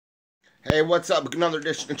Hey, what's up? Another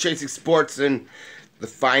edition of Chasing Sports and the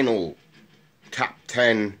final top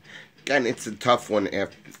 10. Again, it's a tough one.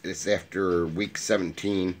 It's after week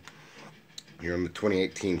 17 here in the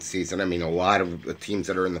 2018 season. I mean, a lot of the teams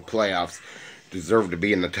that are in the playoffs deserve to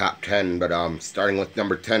be in the top 10. But starting with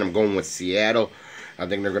number 10, I'm going with Seattle. I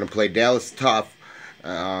think they're going to play Dallas tough.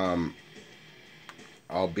 They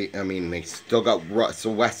still got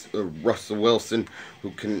Russell Wilson,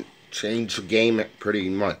 who can change the game pretty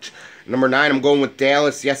much. Number 9, I'm going with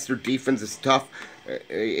Dallas. Yes, their defense is tough.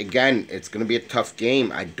 Again, it's going to be a tough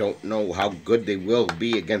game. I don't know how good they will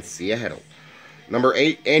be against Seattle. Number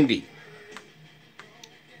 8, Indy.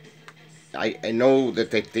 I know that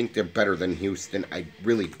they think they're better than Houston. I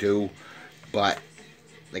really do. But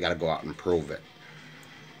they got to go out and prove it.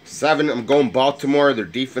 7, I'm going Baltimore. Their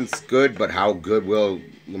defense is good, but how good will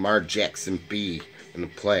Lamar Jackson be in the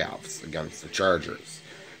playoffs against the Chargers?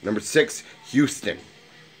 Number 6, Houston.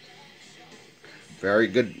 Very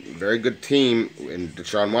good team in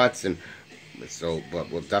Deshaun Watson.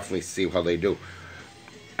 But we'll definitely see how they do.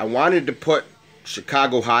 I wanted to put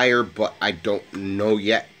Chicago higher, but I don't know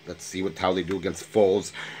yet. Let's see how they do against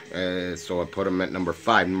Foles. So I put them at number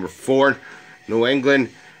 5. Number 4, New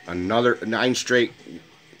England. Another 9 straight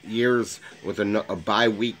years with a bye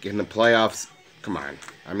week in the playoffs. Come on.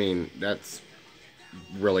 I mean, that's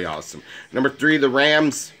really awesome. Number 3, the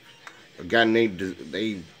Rams. Again,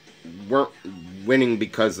 they weren't winning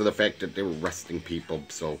because of the fact that they were resting people.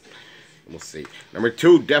 So, we'll see. Number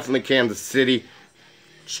 2, definitely Kansas City.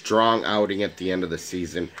 Strong outing at the end of the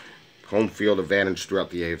season. Home field advantage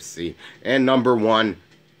throughout the AFC. And number 1,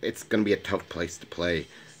 it's going to be a tough place to play.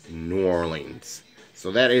 New Orleans.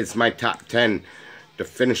 So that is my top 10 to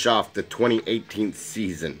finish off the 2018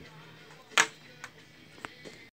 season.